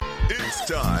It's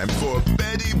time for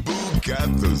Betty Boo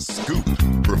Got the Scoop,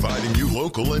 providing you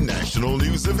local and national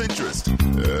news of interest.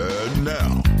 And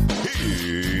now,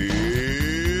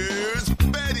 here's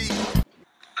Betty.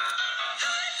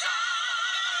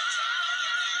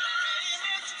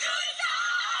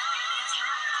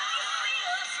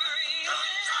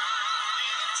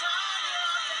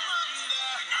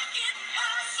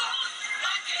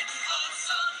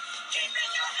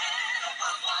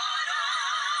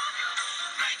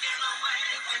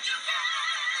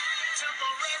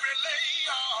 Temporary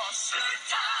layoffs. Good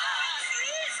times.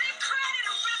 Easy credit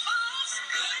ripples.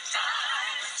 Good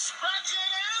times. Scratching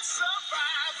and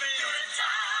surviving. Good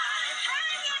times.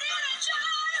 Hanging in a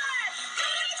giant.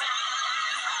 Good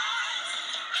times.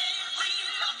 Ain't we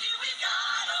lucky we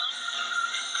got 'em?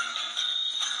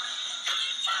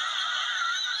 Good times.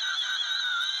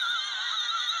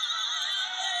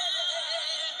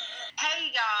 Hey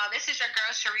y'all, this is your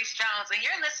girl Sharice Jones, and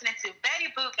you're listening to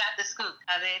Betty Boo Got the Scoop.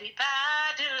 A Betty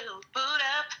Badu, boot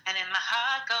up, and in my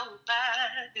heart go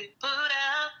Badu, boot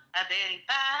up. A Betty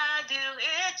Badu,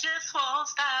 it just won't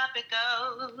stop, it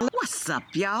goes. What's up,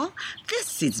 y'all?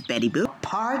 This is Betty Boo.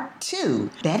 Part 2.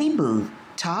 Betty Boo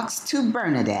talks to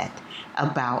Bernadette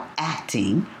about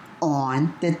acting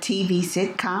on the TV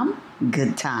sitcom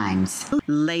Good Times.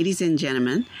 Ladies and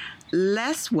gentlemen,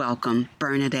 let's welcome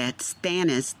Bernadette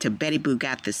Stannis to Betty Boo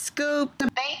Got the Scoop.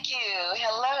 Thank you.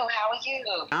 Hello, how are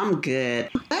you? I'm good.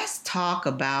 Let's talk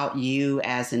about you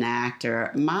as an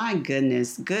actor. My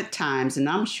goodness, Good Times, and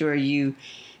I'm sure you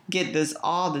get this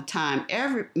all the time.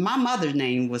 My mother's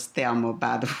name was Thelma,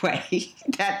 by the way.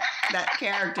 that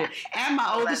character, and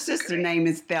my older sister's name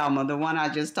is Thelma, the one I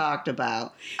just talked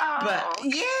about. Oh, But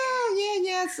yeah.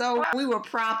 So we were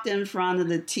propped in front of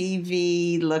the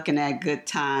TV looking at Good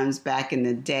Times back in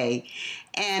the day,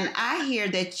 and I hear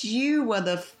that you were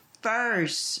the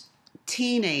first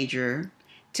teenager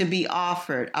to be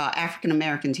offered,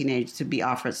 African-American teenager to be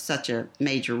offered such a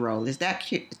major role. Is that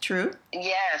true?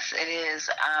 yes, it is.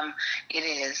 It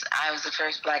is. I was the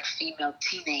first black female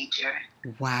teenager,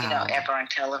 Wow. ever on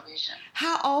television.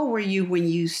 How old were you when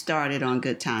you started on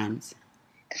Good Times?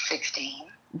 16.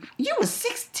 You were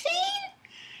 16?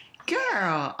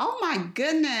 Girl, oh my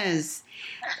goodness.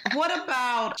 What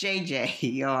about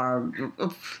JJ or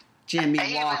Jimmy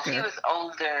Walker? He was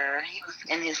older. He was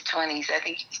in his 20s. I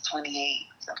think he was 28,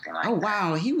 something like that. Oh,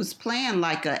 wow. He was playing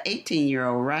like an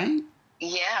 18-year-old, right?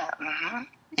 Yeah. Mm-hmm.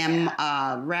 And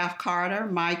Ralph Carter,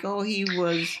 Michael, he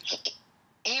was...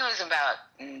 He was about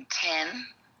 10.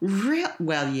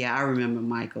 Well, yeah, I remember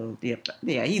Michael.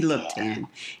 Yeah, he looked 10.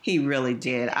 He really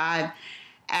did. I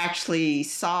actually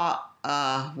saw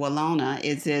Walona.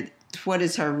 What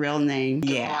is her real name?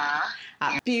 Yeah.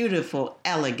 A beautiful,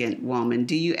 elegant woman.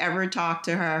 Do you ever talk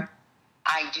to her?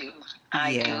 I do.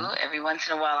 I do. Every once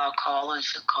in a while I'll call her and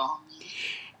she'll call me.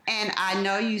 And I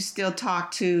know you still talk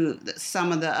to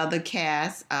some of the other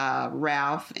cast,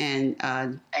 Ralph and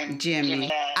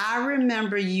Jimmy. I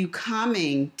remember you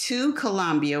coming to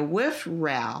Columbia with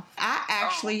Ralph. I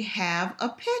actually have a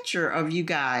picture of you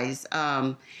guys.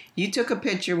 You took a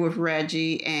picture with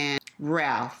Reggie and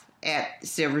Ralph at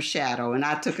Silver Shadow, and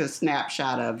I took a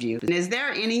snapshot of you. And is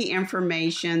there any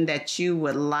information that you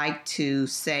would like to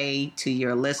say to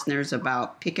your listeners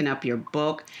about picking up your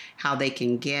book, how they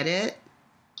can get it?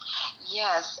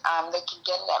 Yes, they can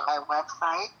get it at my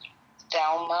website,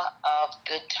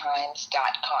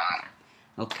 thelmaofgoodtimes.com.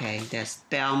 Okay, that's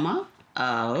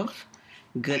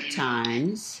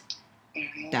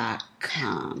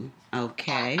thelmaofgoodtimes.com.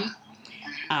 Okay.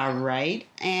 All right.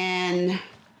 And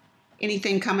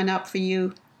anything coming up for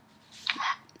you?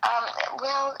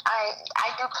 Well, I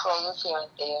do plays here and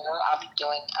there. I'll be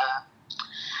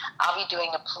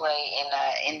doing a play in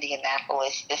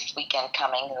Indianapolis this weekend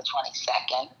coming, the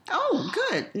 22nd. Oh,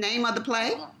 good. Name of the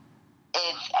play?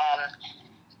 It's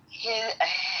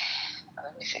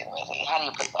let me see. How do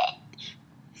you put that?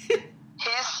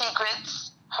 His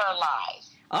Secrets, Her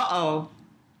Lies. Uh-oh.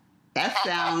 That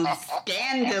sounds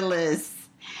scandalous.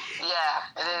 Yeah,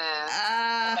 it is.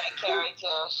 That character,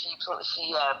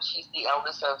 she's the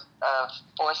eldest of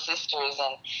 4 sisters,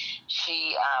 and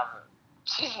she's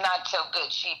not so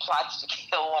good. She plots to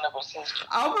kill one of her sisters.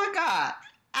 Oh my God!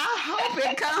 I hope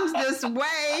it comes this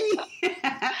way.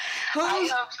 I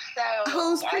hope so.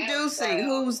 Who's producing? So.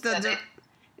 Who's the?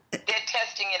 They're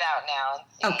testing it out now. And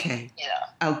seeing, Okay.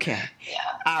 Okay.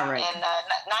 Yeah. All right. And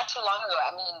not too long ago,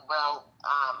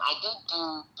 I did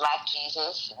do Black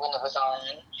Jesus when it was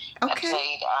on. Okay.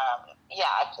 I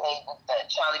played with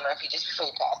Charlie Murphy just before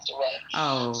he passed away.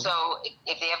 Oh. So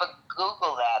if they ever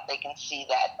Google that, they can see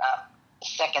that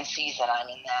second season I'm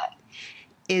in that.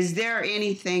 Is there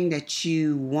anything that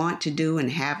you want to do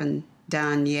and haven't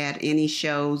done yet? Any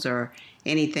shows or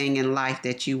anything in life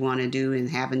that you want to do and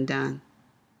haven't done?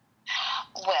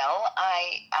 Well,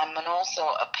 I'm also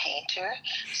a painter,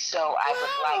 so I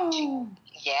would like to.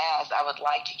 Yes, I would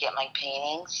like to get my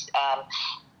paintings. I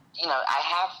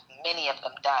have many of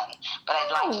them done, but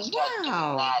I'd like to start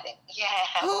doing that.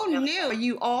 Who knew? Are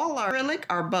you all acrylic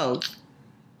or both?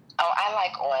 Oh, I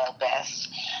like oil best.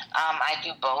 I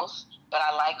do both, but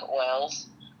I like oils.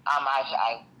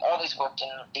 I've always worked in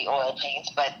the oil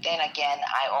paints, but then again,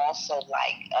 I also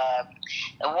like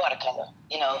the watercolor.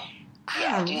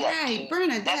 I do that too.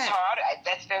 Bernadette. That's hard.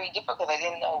 That's very difficult. I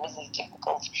didn't know it was as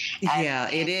difficult. Yeah,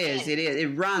 it is. It is.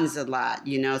 It runs a lot,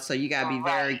 so you got to be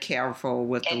very careful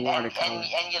with the watercolor. And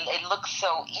it looks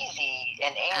so easy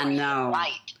and airy and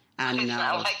light. I know. It's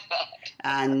not like that.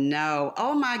 I know.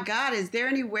 Oh my God! Is there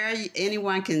anywhere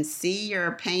anyone can see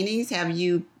your paintings? Have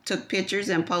you took pictures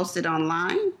and posted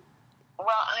online? Well,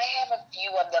 I have a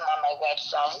few of them on my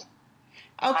website.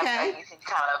 Okay. You can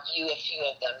kind of view a few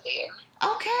of them there.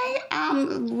 Okay.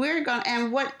 We're gonna.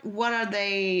 And what are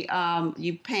they?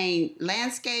 You paint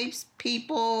landscapes,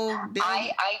 people, buildings?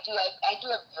 I do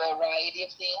a variety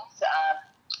of things.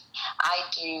 I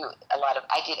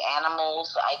did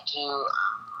animals. I do.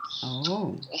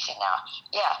 Oh. You see now.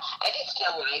 Yeah, I did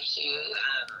still life too.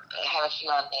 I have a few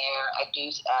on there. I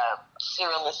do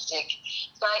serialistic.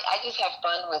 So I just have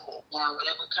fun with it.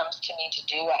 Whatever comes to me to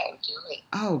do, I do it.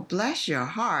 Oh, bless your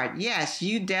heart. Yes,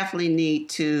 you definitely need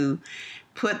to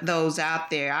put those out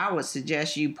there. I would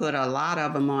suggest you put a lot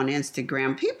of them on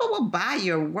Instagram. People will buy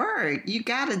your work. You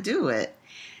got to do it.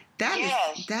 That is,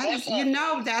 that's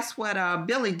what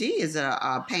Billy D is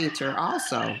a painter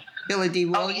also. Billy D.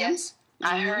 Williams.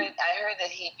 Oh, yes. I heard that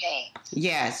he paints.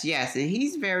 Yes, and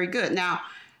he's very good. Now,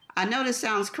 I know this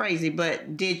sounds crazy,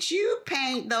 but did you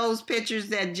paint those pictures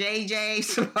that JJ's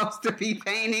supposed to be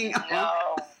painting? No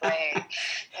way.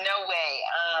 No way.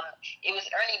 It was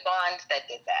Ernie Bonds that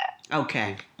did that.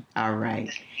 Okay. All right.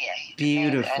 Yeah.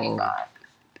 Beautiful.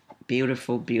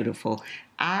 Beautiful.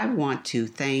 I want to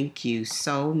thank you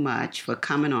so much for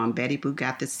coming on Betty Boo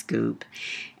Got the Scoop.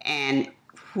 And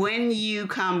when you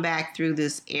come back through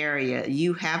this area,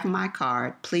 you have my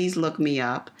card. Please look me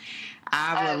up.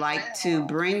 I would like to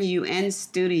bring you in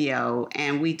studio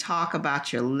and we talk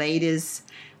about your latest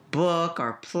book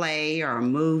or play or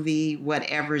movie,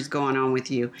 whatever's going on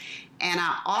with you. And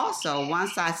I also,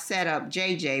 once I set up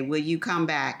JJ, will you come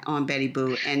back on Betty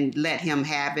Boo and let him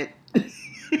have it?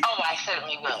 Oh, I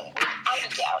certainly will. Without a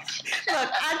doubt.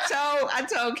 Look, I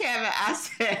told Kevin, I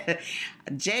said,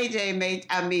 Jimmy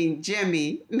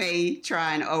may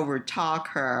try and overtalk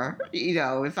her,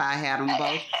 if I had them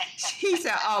both. He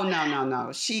said, oh,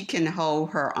 no. She can hold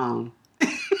her own. I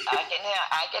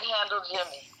can handle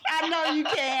Jimmy.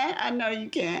 I know you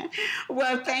can.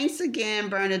 Well, thanks again,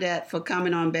 Bernadette, for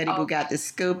coming on Betty Boo Got the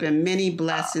Scoop, and many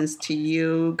blessings to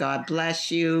you. God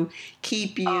bless you,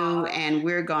 keep you, and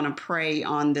we're going to pray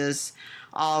on this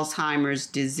Alzheimer's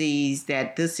disease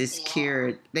that this is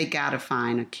cured. They got to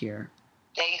find a cure.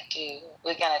 They do.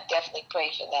 We're going to definitely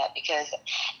pray for that because,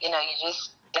 you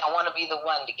just don't want to be the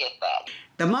one to get that.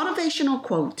 The motivational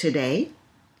quote today: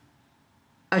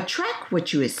 attract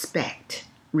what you expect.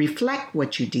 Reflect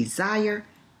what you desire,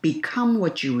 become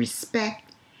what you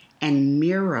respect, and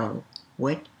mirror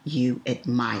what you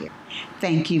admire.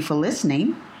 Thank you for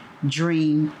listening.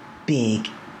 Dream big,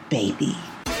 baby.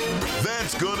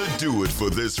 That's gonna do it for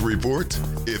this report.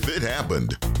 If it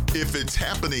happened, if it's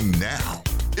happening now,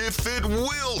 if it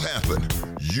will happen,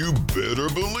 you better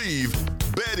believe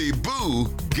Betty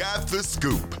Boo got the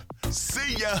scoop.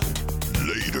 See ya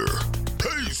later.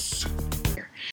 Peace.